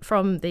paragraph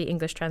from the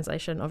English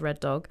translation of Red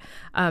Dog,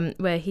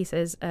 where he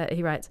says,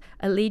 he writes,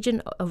 "A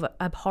legion of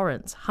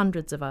abhorrence,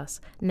 hundreds of us,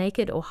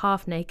 naked or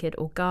half naked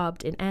or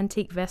garbed in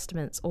antique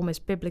vestments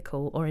almost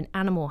biblical, or in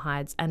animal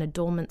hides and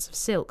adornments of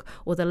silk,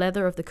 or the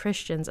leather of the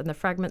Christians and the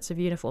fragments of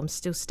uniforms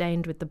still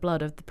stained with the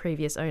blood of the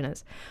previous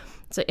owners."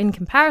 So in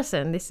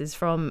comparison, this is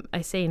from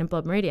a scene in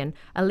Blood Meridian,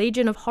 "A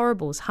legion of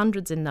horribles,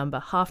 hundreds in number,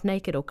 half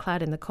naked or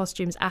clad in the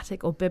costumes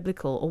Attic or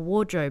biblical, or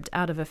wardrobed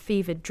out of a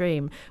fevered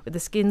dream, with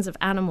the skins of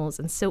animals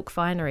and silk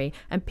finery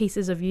and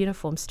pieces of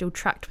uniform still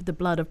tracked with the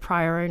blood of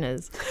prior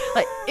owners."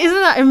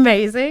 Isn't that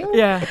amazing?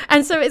 Yeah.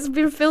 And so it's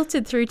been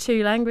filtered through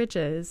 2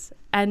 languages,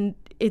 and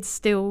it's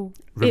still...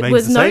 Remains it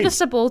was the same.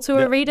 noticeable to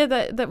a reader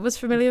that was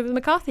familiar with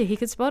McCarthy. He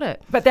could spot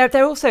it. But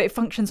there also, it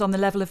functions on the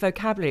level of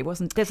vocabulary,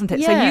 doesn't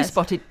it? So you Yes.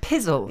 spotted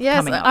pizzle Yes,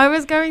 coming up. I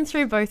was going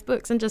through both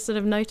books and just sort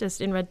of noticed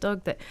in Red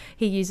Dog that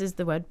he uses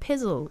the word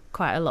pizzle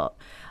quite a lot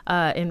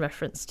in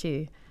reference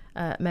to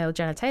male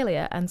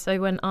genitalia. And so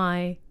when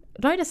I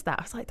noticed that,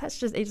 I was like,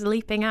 it's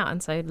leaping out.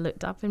 And so I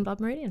looked up in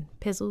Blood Meridian.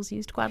 Pizzle's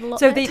used quite a lot.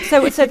 So there.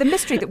 so the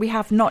mystery that we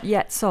have not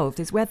yet solved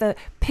is whether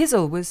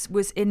pizzle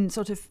was in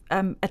sort of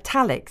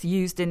italics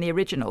used in the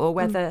original, or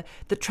whether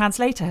the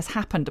translator has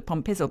happened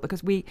upon pizzle,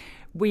 because we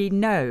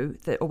know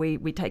that, or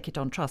we take it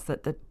on trust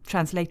that the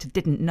translator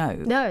didn't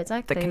know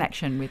exactly. the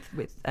connection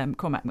with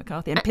Cormac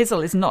McCarthy, and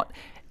pizzle is not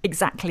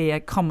exactly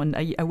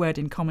a word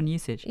in common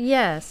usage.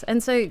 Yes,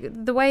 and so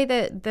the way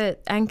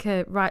that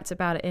Anke writes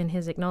about it in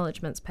his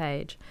acknowledgements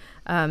page,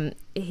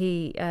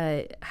 he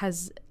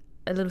has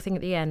a little thing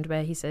at the end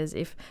where he says,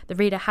 if the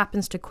reader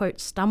happens to, quote,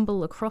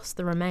 stumble across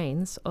the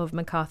remains of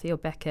McCarthy or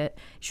Beckett,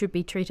 it should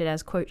be treated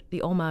as, quote,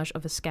 the homage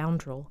of a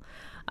scoundrel.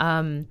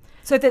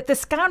 So the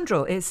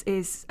scoundrel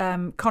is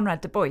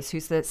Conrad Du Bois,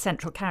 who's the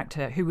central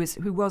character, who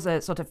was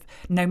a sort of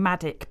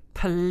nomadic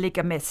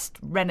polygamist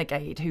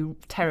renegade who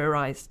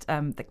terrorised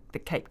the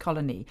Cape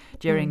Colony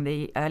during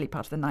the early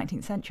part of the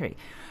 19th century.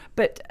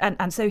 But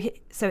so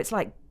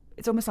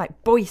it's almost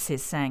like Boyce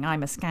is saying,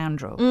 "I'm a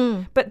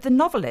scoundrel," but the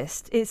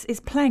novelist is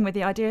playing with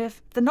the idea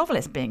of the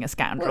novelist being a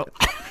scoundrel.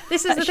 Well,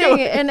 this is the thing,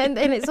 and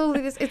it's all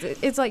this.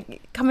 It's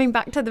like coming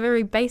back to the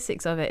very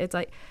basics of it. It's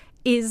like,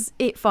 is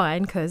it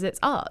fine because it's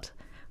art?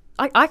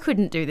 I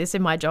couldn't do this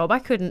in my job. I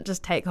couldn't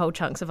just take whole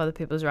chunks of other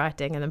people's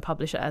writing and then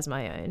publish it as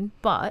my own.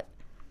 But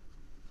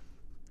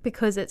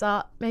because it's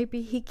art,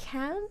 maybe he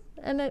can,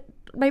 and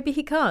maybe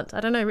he can't. I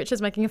don't know.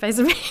 Richard's making a face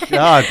at me.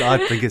 I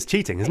think it's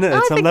cheating, isn't it?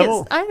 At some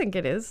level, I think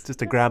it is. Just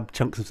to grab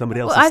chunks of somebody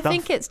else's I stuff.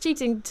 think it's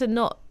cheating to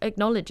not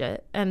acknowledge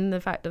it. And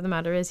the fact of the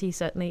matter is, he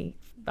certainly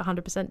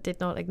 100%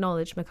 did not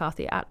acknowledge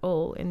McCarthy at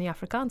all in the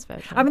Afrikaans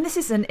version. I mean, this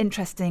is an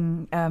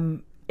interesting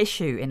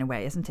issue in a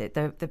way, isn't it?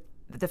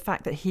 The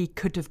fact that he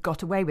could have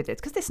got away with it,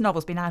 because this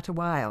novel's been out a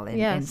while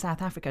in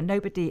South Africa.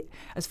 Nobody,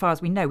 as far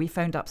as we know, we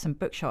phoned up some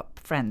bookshop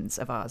friends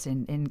of ours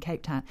in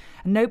Cape Town,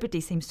 and nobody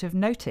seems to have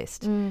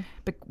noticed.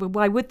 But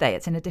why would they?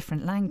 It's in a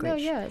different language. Oh,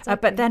 yeah,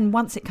 exactly. But then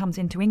once it comes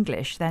into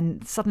English,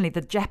 then suddenly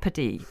the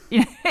jeopardy,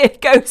 it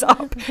goes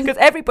up, because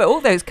all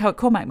those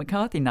Cormac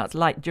McCarthy nuts,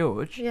 like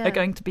George, are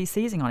going to be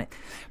seizing on it.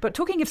 But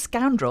talking of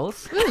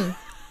scoundrels...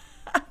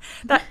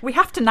 That we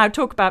have to now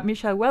talk about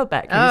Michel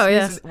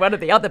Houellebecq, who's one of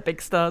the other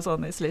big stars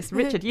on this list.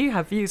 Richard, you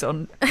have views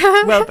on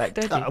Houellebecq,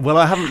 don't you? Well,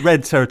 I haven't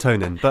read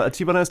Serotonin, but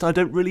to be honest, I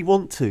don't really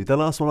want to. The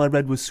last one I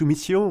read was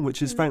Soumission,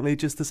 which is frankly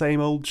just the same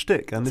old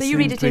shtick. And so you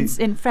read it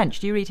in French?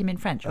 Do you read him in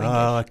French or English?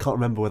 I can't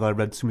remember whether I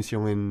read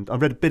Soumission I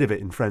read a bit of it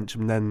in French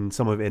and then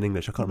some of it in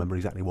English. I can't remember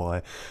exactly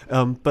why.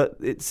 But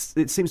it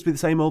seems to be the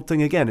same old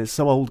thing again. It's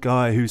some old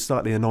guy who's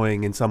slightly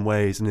annoying in some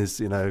ways and is,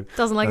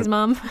 doesn't like his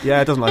mum.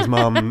 Yeah, doesn't like his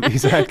mum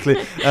exactly.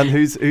 And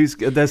who's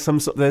there's some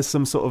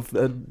sort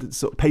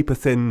of paper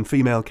thin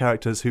female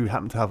characters who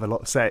happen to have a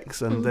lot of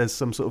sex, and there's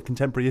some sort of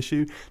contemporary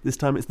issue. This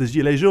time it's the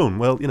Gilets jaunes.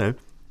 Well,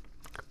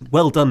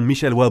 well done,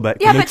 Michel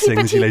Houellebecq, noticing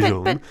the Gilets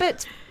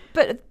jaunes.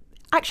 But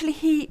actually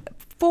he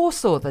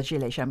foresaw the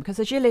Gilets jaunes, because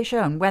the Gilets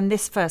jaunes, when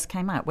this first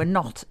came out, were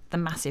not the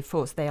massive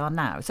force they are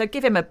now. So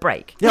give him a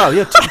break.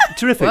 Yeah,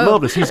 terrific,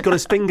 marvellous. He's got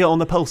his finger on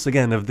the pulse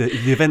again of the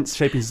events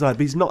shaping society,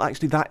 but he's not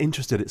actually that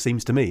interested, it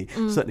seems to me.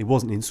 Certainly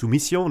wasn't in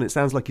Soumission. It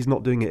sounds like he's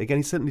not doing it again.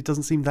 He certainly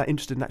doesn't seem that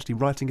interested in actually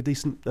writing a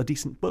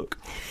decent book.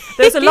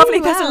 There's a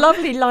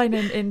lovely line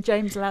in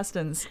James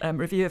Laston's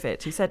review of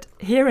it. He said,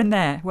 here and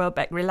there,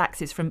 Houellebecq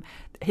relaxes from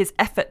his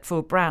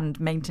effortful brand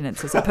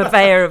maintenance as a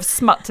purveyor of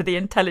smut to the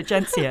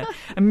intelligentsia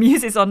and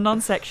muses on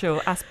non-sexual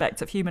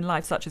aspects of human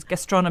life such as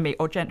gastronomy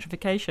or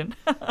gentrification.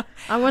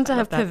 I want to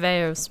have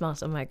purveyor of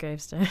smut on my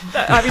gravestone.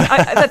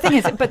 The thing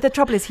is, but the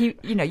trouble is, you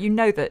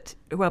know that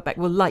Houellebecq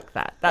will like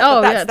that.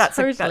 That's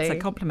a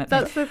compliment.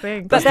 That's the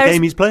thing. That's the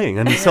game he's playing,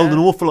 and he's sold an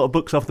awful lot of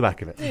books off the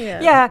back of it.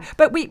 Yeah,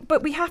 but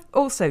we have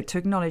also to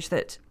acknowledge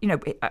that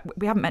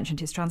we haven't mentioned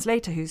his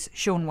translator, who's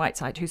Sean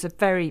Whiteside, who's a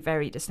very,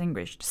 very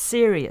distinguished,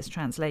 serious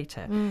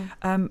translator.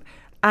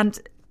 And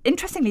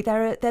interestingly,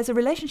 there's a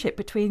relationship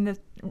between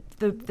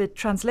the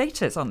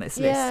translators on this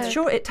list.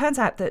 Sure, it turns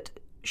out that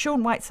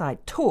Sean Whiteside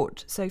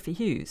taught Sophie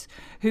Hughes,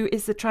 who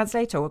is the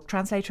translator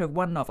of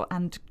one novel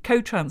and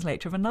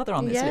co-translator of another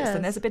on this list.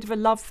 And there's a bit of a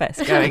love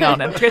fest going on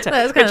Twitter,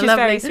 which is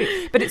very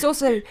sweet. But it's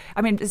also,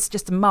 it's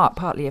just a mark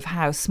partly of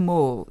how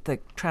small the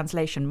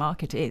translation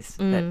market is,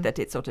 that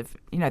it's sort of,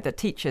 the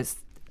teachers,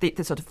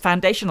 the sort of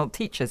foundational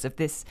teachers of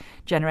this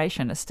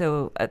generation are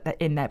still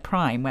in their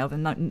prime, while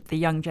the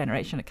young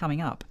generation are coming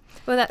up.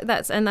 Well,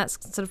 that's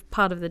sort of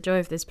part of the joy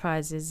of this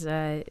prize is,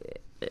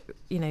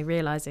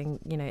 realizing,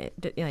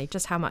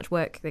 just how much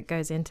work that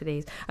goes into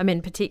these. I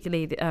mean,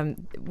 particularly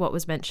what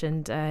was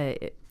mentioned.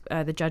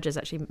 The judges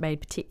actually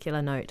made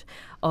particular note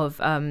of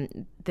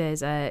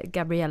there's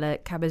Gabriela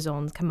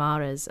Cabezon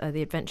Camara's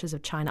The Adventures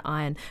of China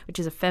Iron, which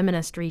is a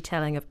feminist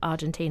retelling of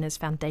Argentina's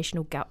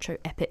foundational gaucho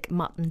epic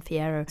Martin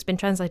Fierro. It's been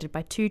translated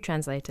by two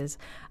translators,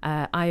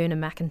 Iona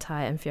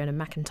McIntyre and Fiona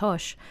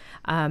McIntosh,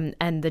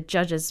 and the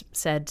judges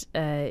said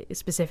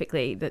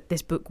specifically that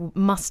this book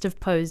must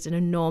have posed an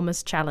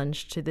enormous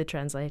challenge to the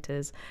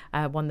translators,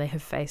 one they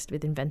have faced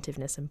with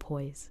inventiveness and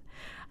poise.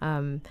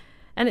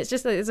 And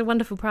it's a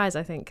wonderful prize,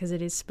 I think, because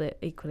it is split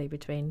equally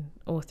between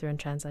author and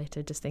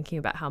translator, just thinking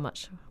about how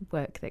much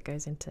work that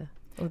goes into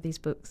all these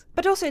books.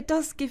 But also it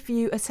does give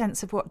you a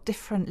sense of what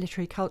different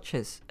literary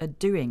cultures are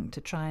doing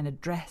to try and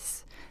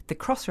address the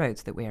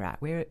crossroads that we're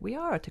at. We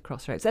are at a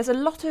crossroads. There's a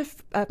lot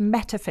of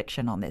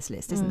metafiction on this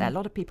list, isn't there? A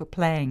lot of people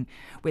playing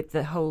with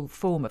the whole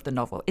form of the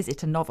novel. Is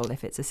it a novel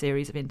if it's a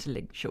series of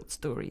interlinked short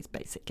stories,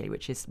 basically,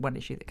 which is one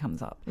issue that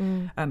comes up?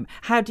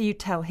 How do you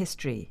tell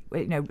history,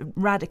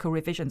 radical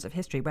revisions of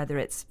history, whether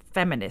it's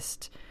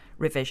feminist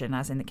revision,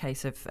 as in the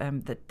case of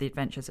the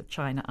Adventures of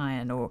China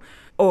Iron,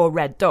 or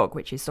Red Dog,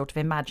 which is sort of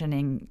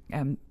imagining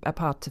a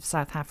part of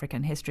South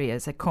African history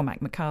as a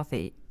Cormac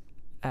McCarthy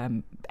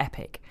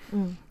epic.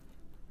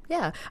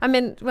 Yeah, I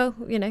mean, well,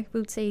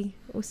 we'll see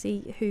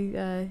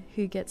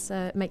who gets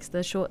makes the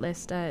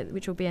shortlist,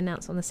 which will be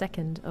announced on the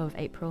 2nd of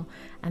April,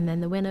 and then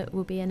the winner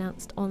will be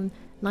announced on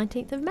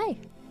 19th of May.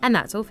 And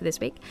that's all for this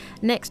week.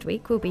 Next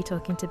week, we'll be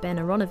talking to Ben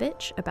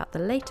Aronovich about the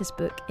latest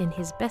book in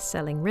his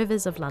best-selling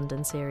Rivers of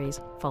London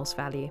series, False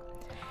Value.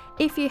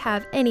 If you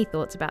have any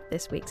thoughts about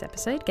this week's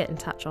episode, get in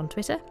touch on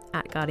Twitter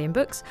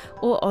 @GuardianBooks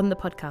or on the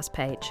podcast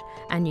page.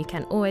 And you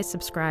can always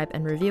subscribe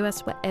and review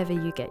us wherever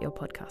you get your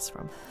podcasts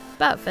from.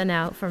 But for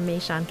now, from me,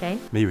 Sian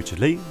Kane. Me, Richard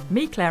Lee.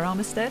 Me, Claire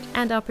Armistead.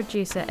 And our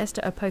producer,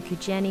 Esther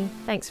Opoku-Jenny.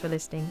 Thanks for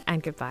listening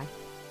and goodbye.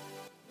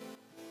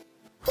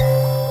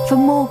 For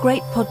more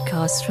great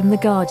podcasts from The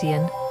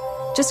Guardian,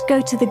 just go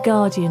to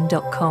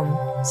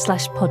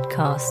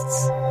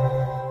theguardian.com/podcasts.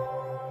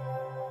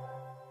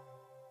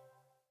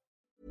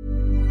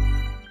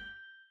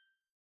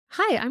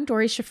 Hi, I'm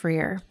Dori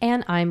Shafrir.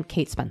 And I'm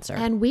Kate Spencer.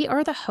 And we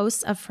are the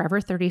hosts of Forever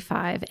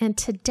 35. And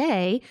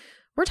today,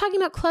 we're talking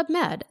about Club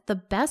Med, the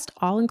best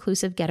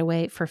all-inclusive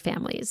getaway for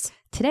families.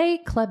 Today,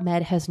 Club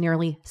Med has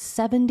nearly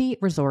 70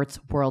 resorts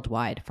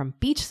worldwide, from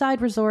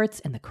beachside resorts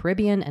in the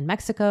Caribbean and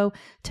Mexico,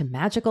 to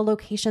magical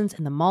locations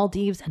in the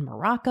Maldives and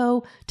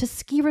Morocco, to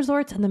ski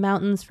resorts in the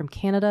mountains from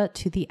Canada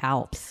to the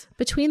Alps.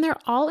 Between their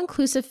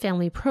all-inclusive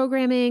family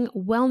programming,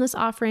 wellness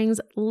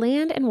offerings,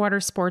 land and water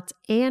sports,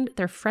 and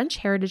their French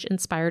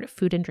heritage-inspired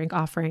food and drink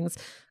offerings,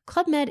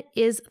 Club Med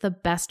is the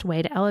best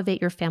way to elevate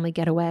your family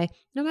getaway,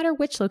 no matter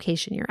which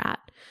location you're at.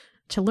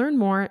 To learn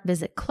more,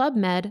 visit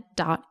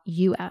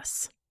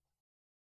clubmed.us.